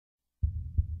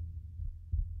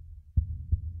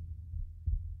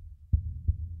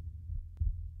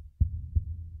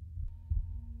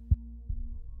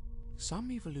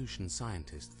Some evolution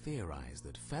scientists theorize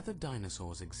that feathered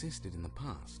dinosaurs existed in the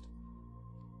past.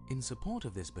 In support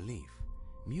of this belief,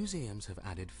 museums have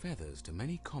added feathers to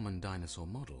many common dinosaur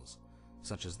models,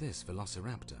 such as this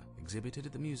velociraptor exhibited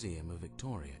at the Museum of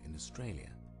Victoria in Australia.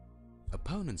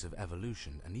 Opponents of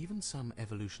evolution and even some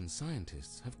evolution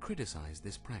scientists have criticized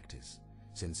this practice,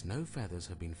 since no feathers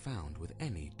have been found with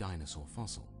any dinosaur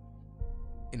fossil.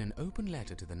 In an open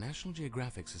letter to the National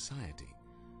Geographic Society,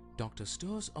 Dr.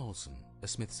 Sture Olsen, a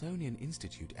Smithsonian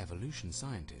Institute evolution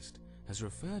scientist, has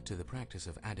referred to the practice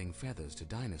of adding feathers to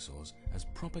dinosaurs as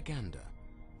propaganda,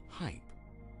 hype,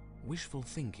 wishful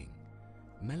thinking,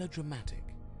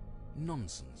 melodramatic,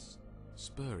 nonsense,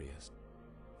 spurious,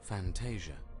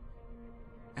 fantasia,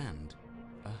 and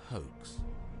a hoax.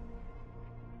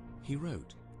 He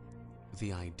wrote,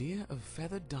 "The idea of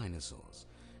feathered dinosaurs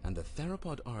and the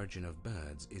theropod origin of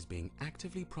birds is being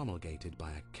actively promulgated by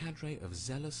a cadre of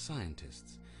zealous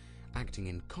scientists acting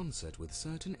in concert with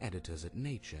certain editors at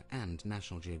Nature and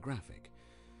National Geographic,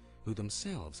 who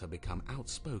themselves have become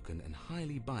outspoken and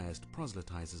highly biased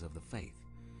proselytizers of the faith.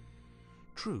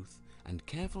 Truth and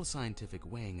careful scientific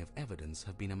weighing of evidence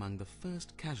have been among the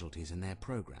first casualties in their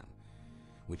program,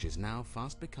 which is now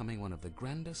fast becoming one of the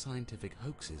grander scientific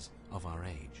hoaxes of our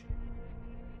age."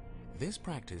 This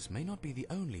practice may not be the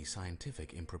only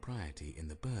scientific impropriety in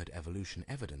the bird evolution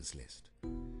evidence list.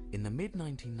 In the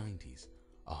mid-1990s,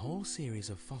 a whole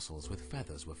series of fossils with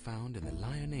feathers were found in the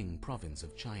Liaoning province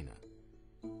of China.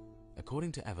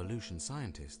 According to evolution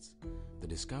scientists, the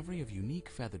discovery of unique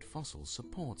feathered fossils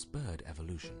supports bird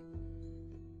evolution.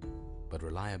 But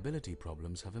reliability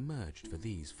problems have emerged for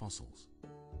these fossils.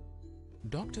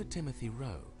 Dr. Timothy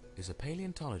Rowe is a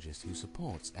paleontologist who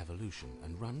supports evolution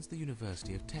and runs the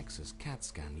University of Texas CAT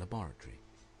scan laboratory.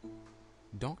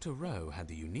 Dr. Rowe had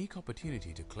the unique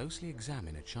opportunity to closely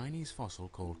examine a Chinese fossil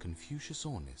called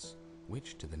Confuciusornis,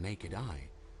 which to the naked eye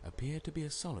appeared to be a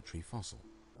solitary fossil.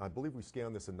 I believe we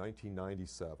scanned this in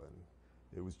 1997.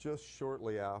 It was just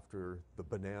shortly after the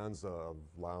bonanza of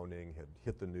Liaoning had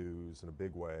hit the news in a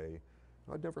big way.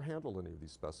 I'd never handled any of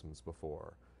these specimens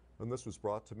before. And this was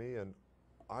brought to me, and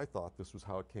I thought this was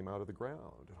how it came out of the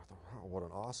ground. And I thought, wow, what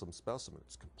an awesome specimen.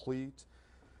 It's complete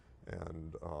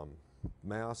and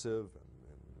massive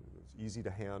and it's easy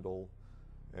to handle.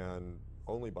 And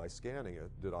only by scanning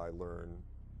it did I learn,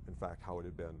 in fact, how it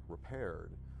had been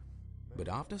repaired. But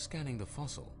after scanning the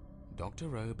fossil, Dr.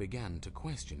 Rowe began to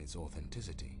question its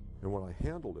authenticity. And when I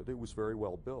handled it, it was very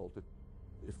well built.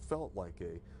 It felt like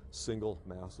a single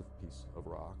massive piece of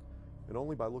rock. And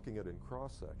only by looking at it in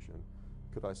cross-section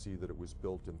could I see that it was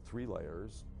built in 3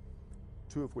 layers,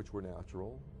 2 of which were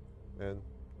natural, and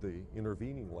the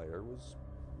intervening layer was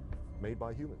made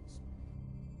by humans.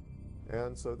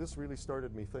 And so this really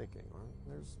started me thinking, well,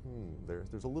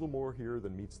 there's a little more here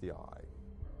than meets the eye.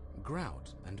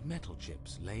 Grout and metal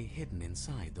chips lay hidden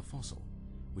inside the fossil,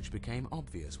 which became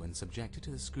obvious when subjected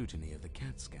to the scrutiny of the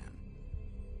CAT scan.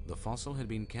 The fossil had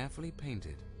been carefully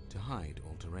painted to hide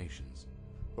alterations.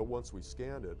 But once we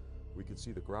scanned it, we could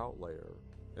see the grout layer.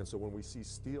 And so when we see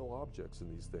steel objects in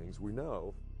these things, we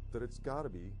know that it's got to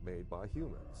be made by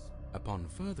humans. Upon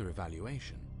further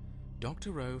evaluation,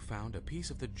 Dr. Rowe found a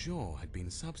piece of the jaw had been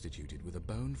substituted with a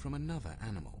bone from another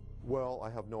animal. Well, I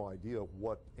have no idea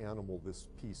what animal this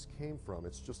piece came from.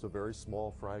 It's just a very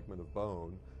small fragment of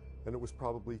bone, and it was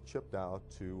probably chipped out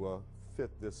to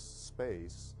fit this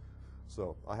space.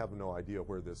 So I have no idea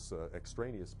where this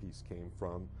extraneous piece came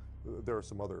from. There are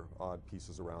some other odd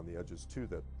pieces around the edges too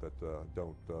that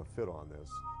don't fit on this.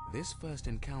 This first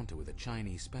encounter with a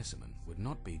Chinese specimen would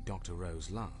not be Dr. Rowe's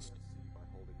last.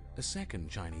 A second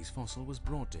Chinese fossil was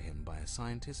brought to him by a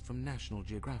scientist from National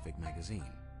Geographic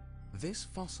magazine. This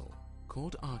fossil,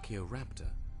 called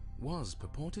Archaeoraptor, was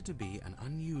purported to be an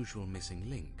unusual missing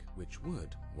link which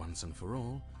would, once and for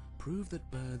all, prove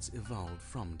that birds evolved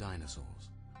from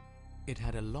dinosaurs. It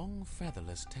had a long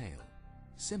featherless tail,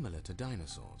 similar to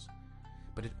dinosaurs,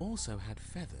 but it also had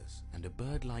feathers and a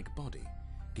bird-like body,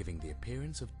 giving the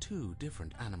appearance of 2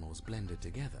 different animals blended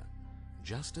together,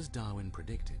 just as Darwin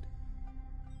predicted.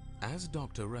 As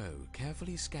Dr. Rowe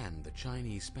carefully scanned the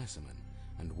Chinese specimen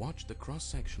and watched the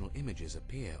cross-sectional images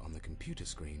appear on the computer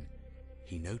screen,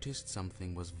 he noticed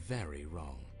something was very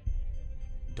wrong.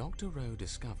 Dr. Rowe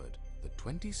discovered that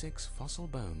 26 fossil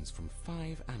bones from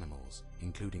 5 animals,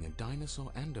 including a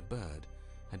dinosaur and a bird,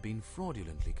 had been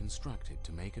fraudulently constructed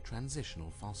to make a transitional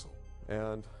fossil.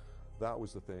 And that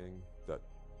was the thing that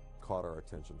caught our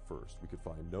attention first. We could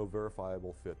find no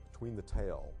verifiable fit between the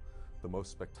tail, the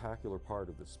most spectacular part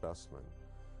of this specimen.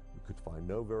 We could find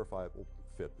no verifiable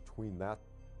fit between that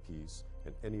piece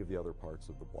and any of the other parts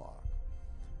of the block.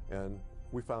 And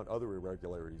We found other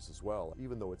irregularities as well.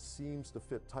 Even though it seems to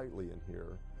fit tightly in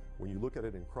here, when you look at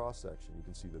it in cross-section, you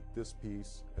can see that this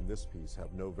piece and this piece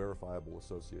have no verifiable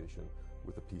association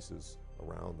with the pieces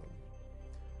around them.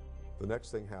 The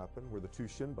next thing happened where the two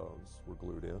shin bones were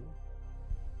glued in.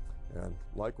 And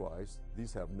likewise,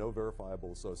 these have no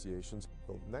verifiable associations.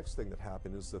 The next thing that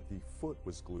happened is that the foot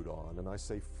was glued on, and I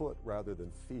say foot rather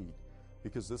than feet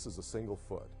because this is a single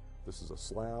foot. This is a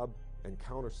slab and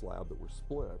counter slab that were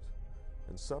split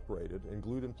and separated and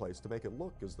glued in place to make it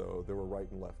look as though there were right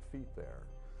and left feet there.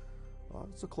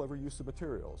 It's a clever use of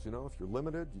materials. You know, if you're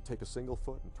limited, you take a single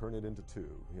foot and turn it into two,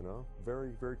 you know?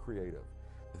 Very, very creative.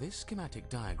 This schematic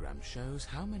diagram shows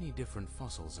how many different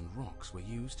fossils and rocks were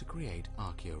used to create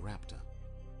Archaeoraptor.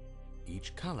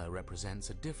 Each color represents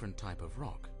a different type of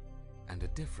rock and a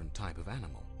different type of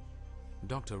animal.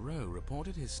 Dr. Rowe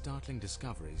reported his startling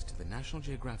discoveries to the National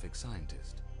Geographic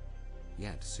scientist.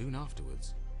 Yet soon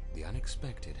afterwards, the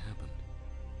unexpected happened.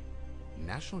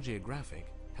 National Geographic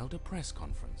held a press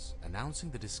conference announcing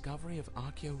the discovery of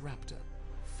Archaeoraptor,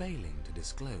 failing to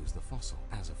disclose the fossil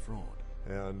as a fraud.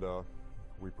 And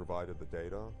we provided the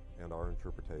data and our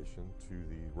interpretation to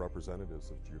the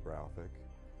representatives of Geographic,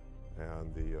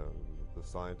 and the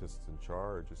scientist in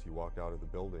charge, as he walked out of the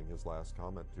building, his last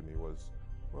comment to me was,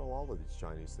 well, all of these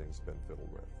Chinese things have been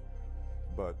fiddled with.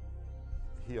 But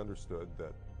he understood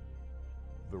that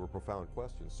there were profound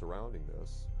questions surrounding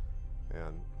this,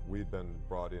 and we'd been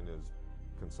brought in as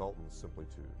consultants simply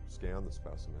to scan the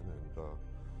specimen, and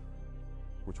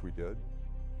which we did.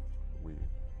 We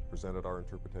presented our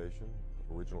interpretation,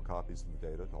 original copies of the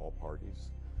data to all parties,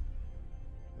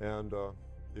 and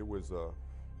it was a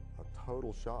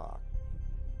total shock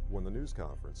when the news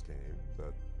conference came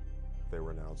that they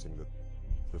were announcing that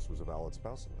this was a valid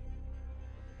specimen.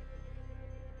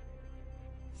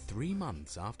 3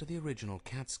 months after the original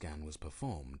CAT scan was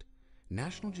performed,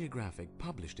 National Geographic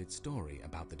published its story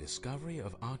about the discovery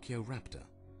of Archaeoraptor.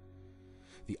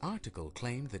 The article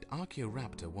claimed that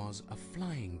Archaeoraptor was a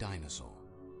flying dinosaur,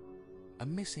 a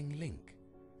missing link,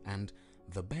 and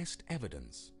the best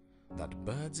evidence that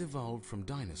birds evolved from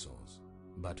dinosaurs,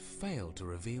 but failed to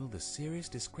reveal the serious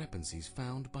discrepancies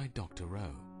found by Dr.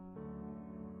 Rowe.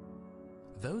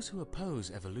 Those who oppose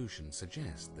evolution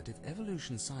suggest that if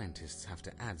evolution scientists have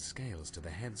to add scales to the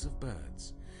heads of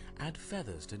birds, add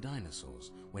feathers to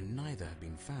dinosaurs when neither have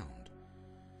been found,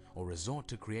 or resort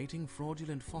to creating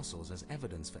fraudulent fossils as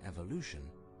evidence for evolution,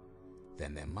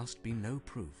 then there must be no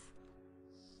proof.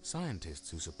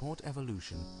 Scientists who support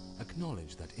evolution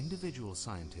acknowledge that individual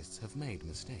scientists have made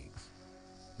mistakes,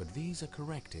 but these are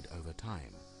corrected over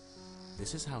time.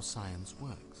 This is how science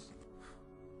works.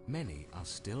 Many are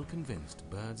still convinced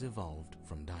birds evolved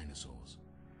from dinosaurs.